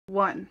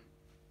1.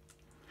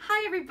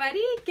 Hi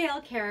everybody, Gail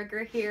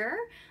Carriger here.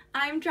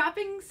 I'm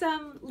dropping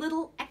some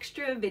little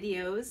extra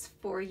videos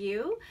for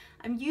you.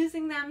 I'm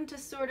using them to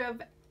sort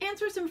of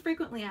answer some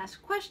frequently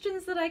asked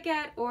questions that I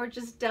get, or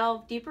just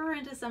delve deeper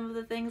into some of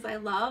the things I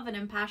love and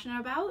am passionate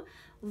about,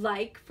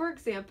 like, for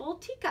example,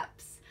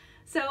 teacups.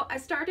 So I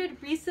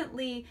started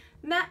recently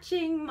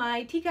matching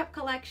my teacup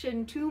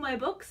collection to my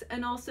books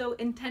and also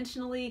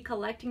intentionally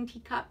collecting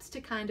teacups to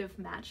kind of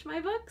match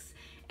my books.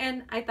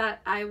 And I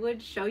thought I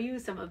would show you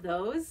some of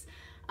those.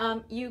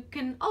 You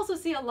can also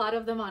see a lot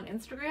of them on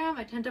Instagram.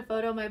 I tend to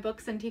photo my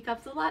books and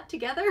teacups a lot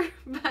together,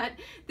 but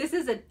this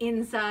is an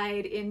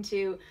insight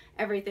into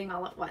everything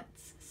all at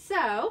once.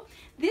 So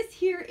this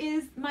here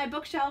is my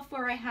bookshelf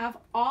where I have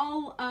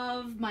all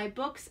of my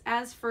books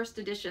as first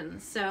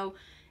editions. So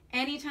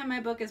anytime my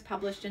book is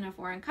published in a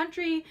foreign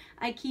country,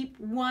 I keep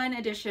one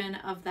edition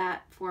of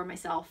that for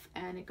myself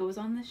and it goes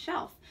on this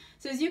shelf.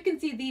 So as you can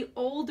see, the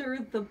older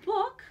the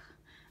book,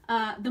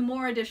 the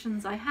more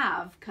editions I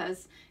have,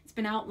 because it's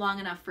been out long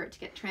enough for it to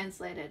get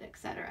translated,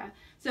 etc.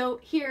 So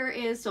here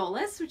is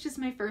Soulless, which is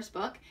my first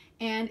book,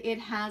 and it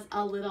has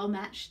a little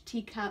matched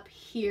teacup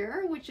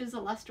here, which is a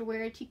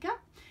lusterware teacup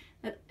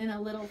in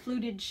a little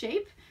fluted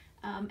shape.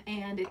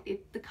 And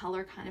the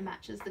color kind of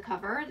matches the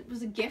cover. It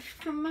was a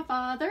gift from my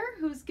father,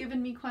 who's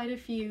given me quite a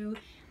few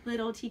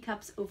little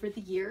teacups over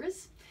the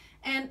years.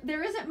 And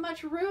there isn't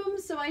much room,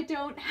 so I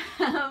don't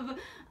have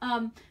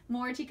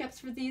more teacups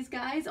for these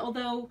guys,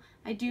 although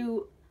I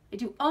do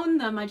own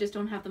them, I just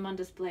don't have them on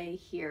display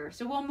here.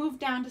 So we'll move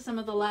down to some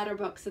of the latter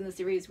books in the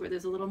series where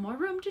there's a little more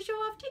room to show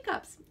off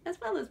teacups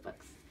as well as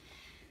books.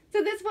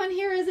 So this one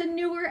here is a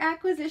newer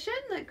acquisition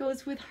that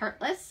goes with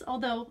Heartless,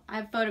 although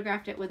I've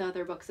photographed it with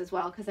other books as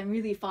well because I'm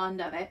really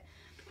fond of it.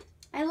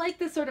 I like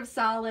the sort of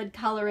solid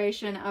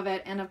coloration of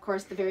it, and of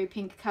course the very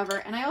pink cover,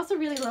 and I also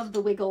really love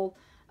the wiggle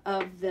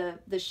of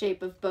the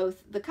shape of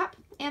both the cup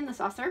and the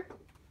saucer.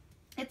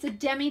 It's a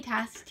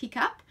demi-tasse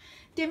teacup.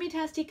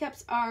 Demi-tasse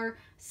teacups are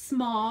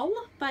small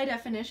by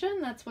definition,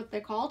 that's what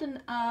they're called,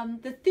 and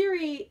the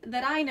theory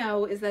that I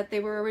know is that they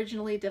were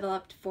originally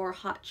developed for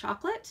hot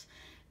chocolate,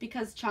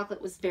 because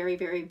chocolate was very,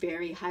 very,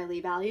 very highly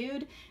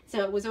valued.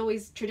 So it was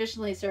always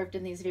traditionally served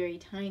in these very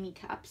tiny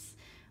cups.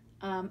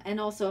 And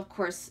also, of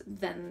course,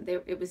 then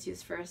it was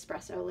used for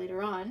espresso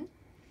later on.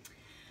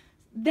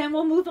 Then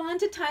we'll move on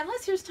to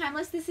Timeless. Here's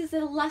Timeless. This is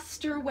a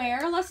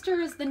lusterware. Luster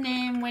is the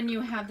name when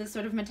you have this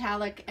sort of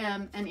metallic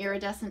and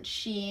iridescent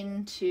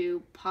sheen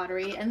to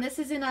pottery. And this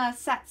is in a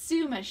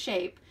satsuma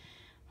shape,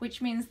 which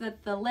means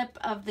that the lip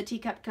of the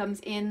teacup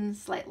comes in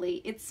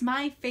slightly. It's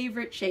my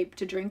favorite shape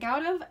to drink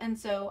out of, and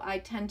so I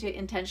tend to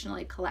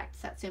intentionally collect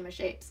satsuma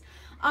shapes.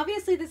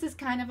 Obviously this is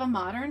kind of a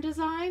modern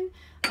design,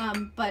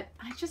 but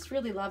I just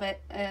really love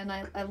it, and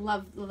I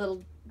love the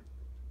little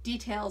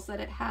details that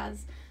it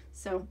has.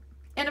 So,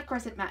 and of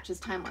course it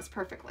matches Timeless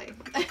perfectly.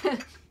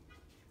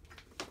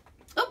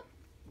 Oh.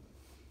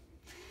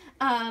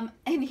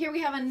 And here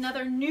we have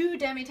another new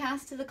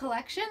demi-tasse to the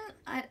collection.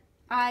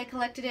 I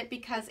collected it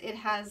because it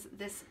has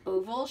this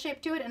oval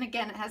shape to it, and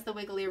again it has the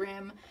wiggly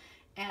rim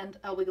and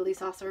a wiggly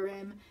saucer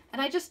rim,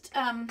 and I just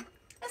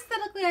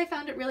aesthetically I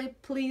found it really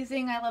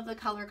pleasing. I love the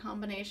color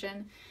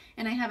combination,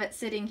 and I have it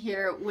sitting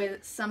here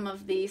with some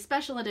of the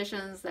special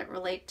editions that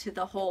relate to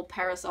the whole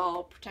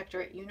parasol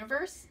protectorate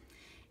universe.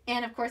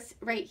 And of course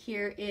right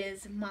here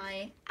is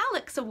my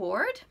Alex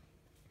Award.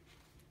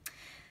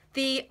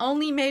 The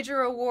only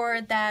major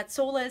award that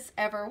Soulless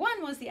ever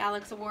won was the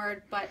Alex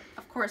Award, but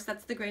of course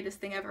that's the greatest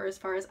thing ever as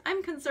far as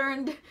I'm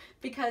concerned,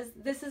 because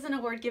this is an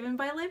award given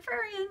by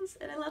librarians,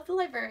 and I love the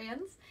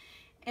librarians.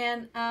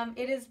 And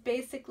it is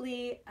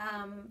basically,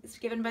 it's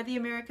given by the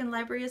American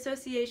Library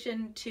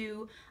Association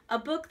to a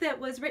book that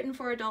was written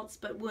for adults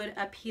but would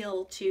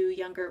appeal to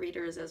younger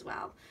readers as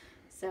well.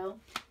 So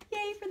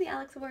yay for the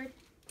Alex Award.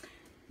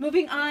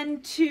 Moving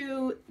on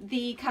to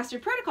the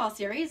Custard Protocol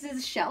series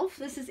is Shelf.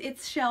 This is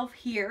its shelf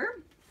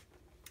here.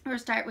 We'll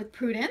start with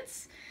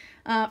Prudence.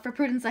 For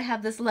Prudence, I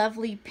have this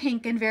lovely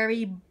pink and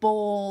very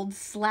bold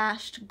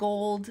slashed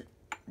gold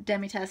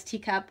demi-tasse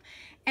teacup.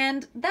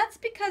 And that's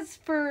because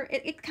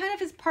it kind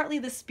of is partly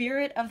the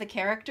spirit of the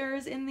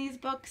characters in these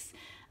books.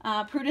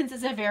 Prudence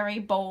is a very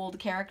bold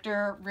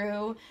character,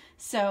 Rue,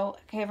 so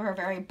I gave her a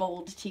very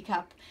bold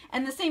teacup.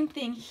 And the same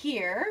thing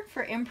here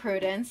for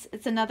Imprudence.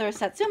 It's another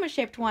satsuma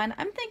shaped one.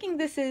 I'm thinking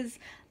this is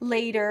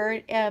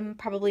later,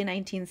 probably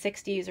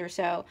 1960s or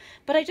so,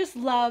 but I just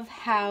love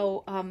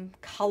how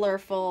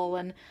colorful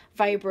and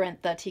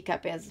vibrant the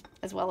teacup is,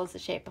 as well as the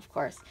shape, of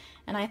course.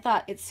 And I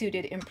thought it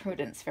suited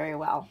Imprudence very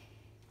well.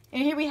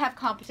 And here we have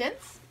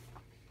Competence.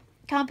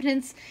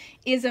 Competence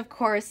is, of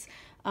course,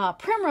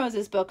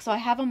 Primrose's book, so I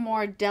have a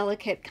more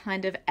delicate,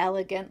 kind of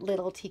elegant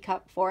little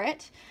teacup for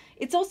it.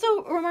 It's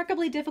also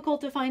remarkably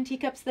difficult to find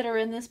teacups that are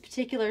in this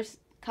particular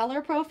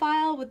color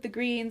profile with the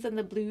greens and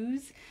the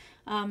blues,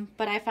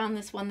 but I found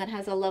this one that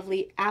has a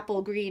lovely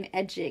apple green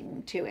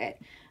edging to it,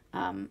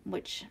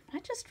 which I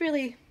just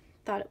really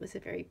thought it was a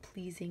very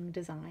pleasing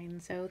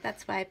design, so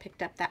that's why I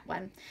picked up that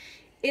one.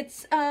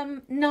 It's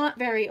not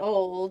very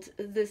old.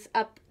 This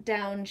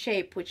up-down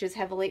shape, which is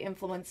heavily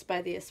influenced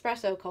by the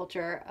espresso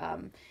culture,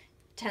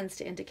 tends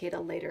to indicate a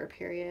later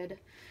period,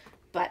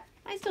 but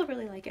I still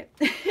really like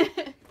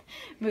it.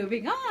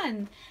 Moving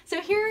on.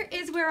 So here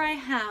is where I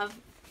have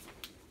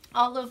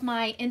all of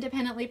my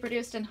independently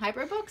produced and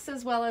hybrid books,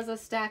 as well as a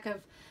stack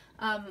of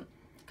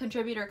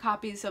contributor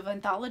copies of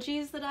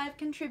anthologies that I've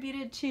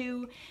contributed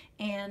to,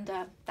 and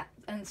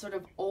sort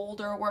of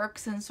older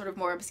works and sort of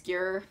more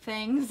obscure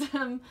things.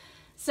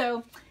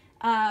 So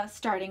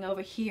starting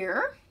over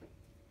here.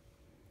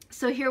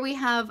 So here we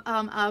have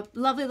a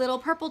lovely little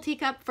purple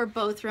teacup for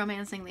both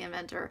Romancing the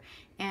Inventor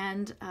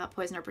and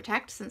Poison or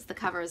Protect, since the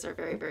covers are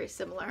very, very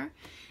similar.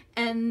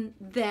 And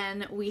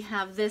then we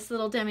have this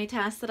little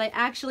demi-tasse that I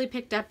actually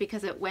picked up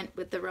because it went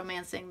with the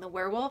Romancing the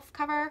Werewolf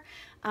cover.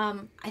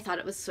 I thought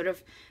it was sort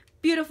of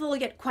beautiful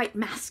yet quite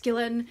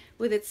masculine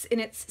in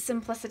its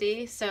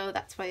simplicity, so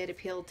that's why it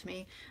appealed to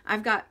me.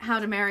 I've got How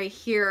to Marry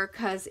here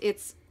because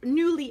it's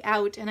newly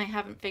out and I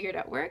haven't figured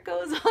out where it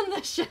goes on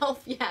the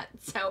shelf yet,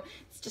 so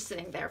it's just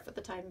sitting there for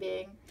the time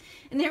being.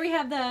 And there we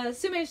have the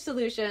Sume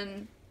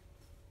Solution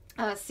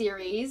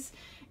series,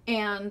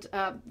 and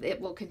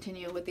it will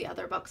continue with the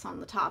other books on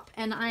the top.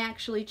 And I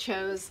actually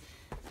chose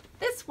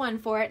this one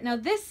for it. Now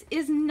this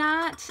is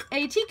not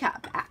a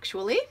teacup,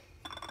 actually.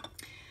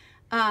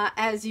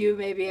 As you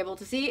may be able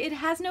to see, it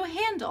has no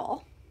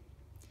handle.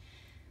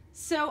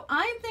 So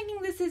I'm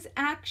thinking this is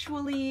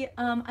actually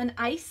an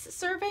ice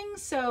serving,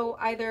 so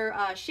either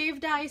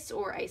shaved ice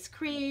or ice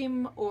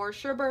cream or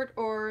sherbet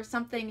or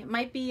something. It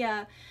might be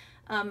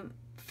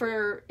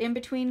for in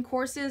between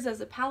courses as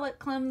a palate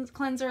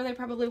cleanser. They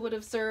probably would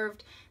have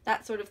served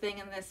that sort of thing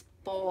in this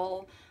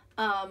bowl.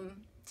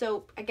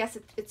 So I guess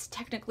it's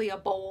technically a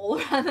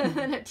bowl rather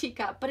than a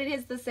teacup, but it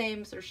is the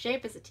same sort of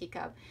shape as a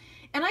teacup.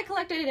 And I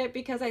collected it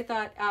because I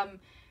thought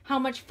how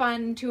much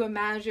fun to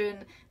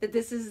imagine that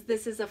this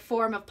is a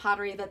form of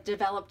pottery that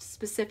developed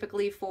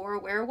specifically for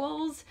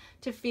werewolves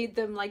to feed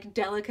them like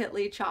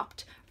delicately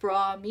chopped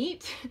raw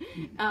meat.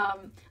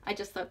 I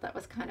just thought that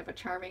was kind of a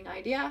charming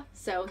idea.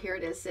 So here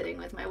it is sitting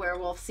with my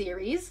werewolf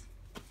series.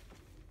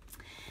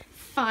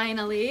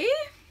 Finally,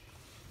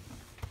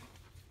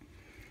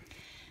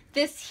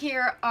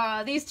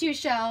 these two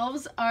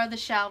shelves are the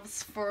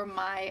shelves for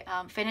my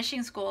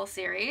finishing school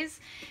series,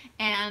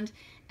 and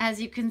as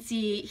you can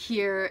see,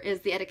 here is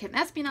the Etiquette and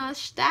Espionage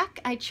stack.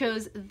 I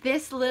chose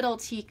this little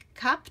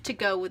teacup to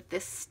go with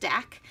this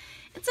stack.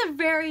 It's a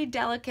very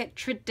delicate,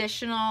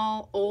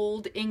 traditional,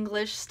 old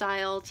English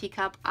style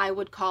teacup, I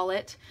would call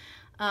it.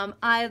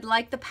 I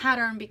like the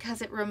pattern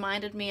because it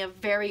reminded me of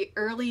very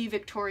early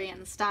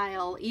Victorian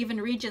style,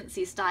 even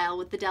Regency style,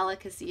 with the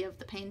delicacy of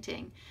the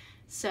painting.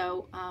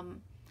 So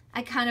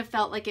I kind of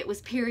felt like it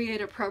was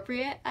period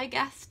appropriate, I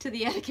guess, to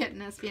the Etiquette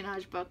and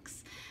Espionage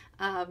books.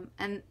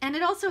 And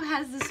it also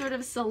has this sort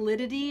of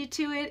solidity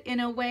to it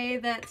in a way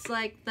that's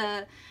like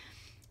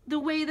the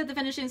way that the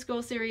Finishing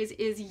School series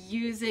is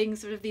using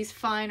sort of these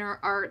finer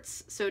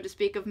arts, so to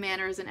speak, of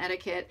manners and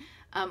etiquette,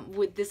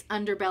 with this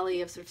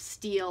underbelly of sort of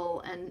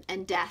steel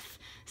and death.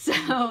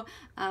 So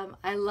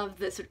I love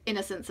the sort of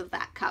innocence of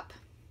that cup.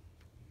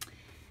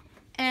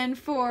 And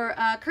for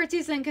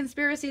Curtsies and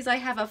Conspiracies, I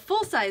have a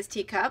full-size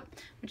teacup,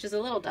 which is a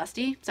little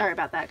dusty. Sorry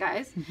about that,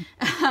 guys.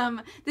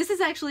 This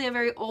is actually a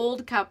very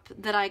old cup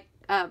that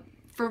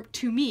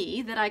to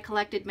me, that I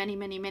collected many,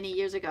 many, many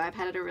years ago. I've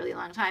had it a really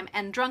long time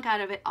and drunk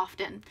out of it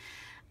often.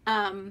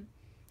 And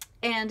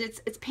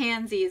it's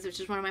pansies, which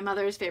is one of my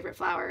mother's favorite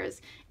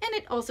flowers. And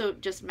it also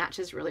just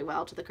matches really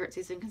well to the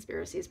Curtsies and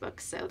Conspiracies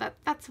books. So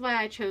that's why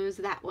I chose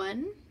that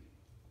one.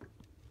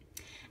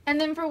 And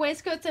then for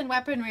Waistcoats and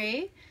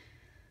Weaponry,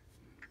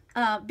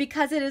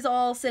 because it is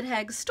all Sid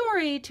Haig's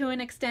story to an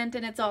extent,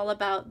 and it's all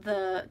about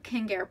the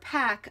Kingair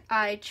pack,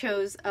 I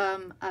chose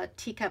a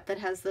teacup that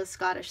has the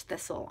Scottish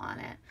thistle on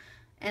it.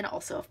 And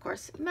also, of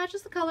course, it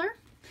matches the color.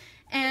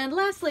 And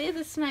lastly,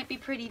 this might be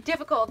pretty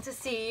difficult to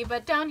see,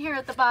 but down here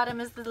at the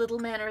bottom is the little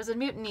Manners and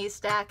Mutinies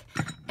stack.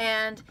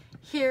 And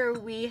here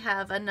we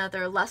have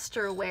another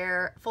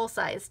lusterware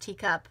full-size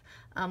teacup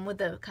with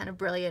a kind of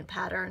brilliant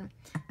pattern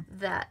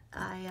that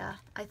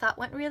I thought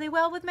went really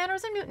well with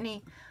Manners and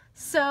Mutiny.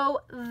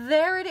 So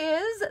there it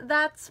is.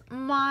 That's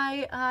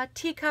my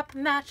Teacup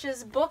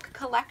Matches book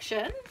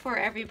collection for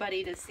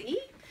everybody to see.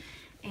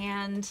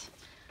 And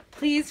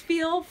please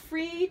feel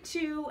free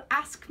to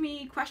ask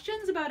me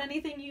questions about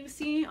anything you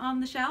see on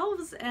the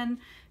shelves, and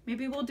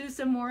maybe we'll do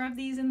some more of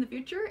these in the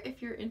future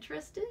if you're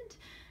interested.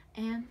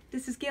 And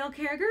this is Gail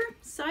Carriger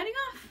signing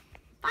off.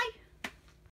 Bye.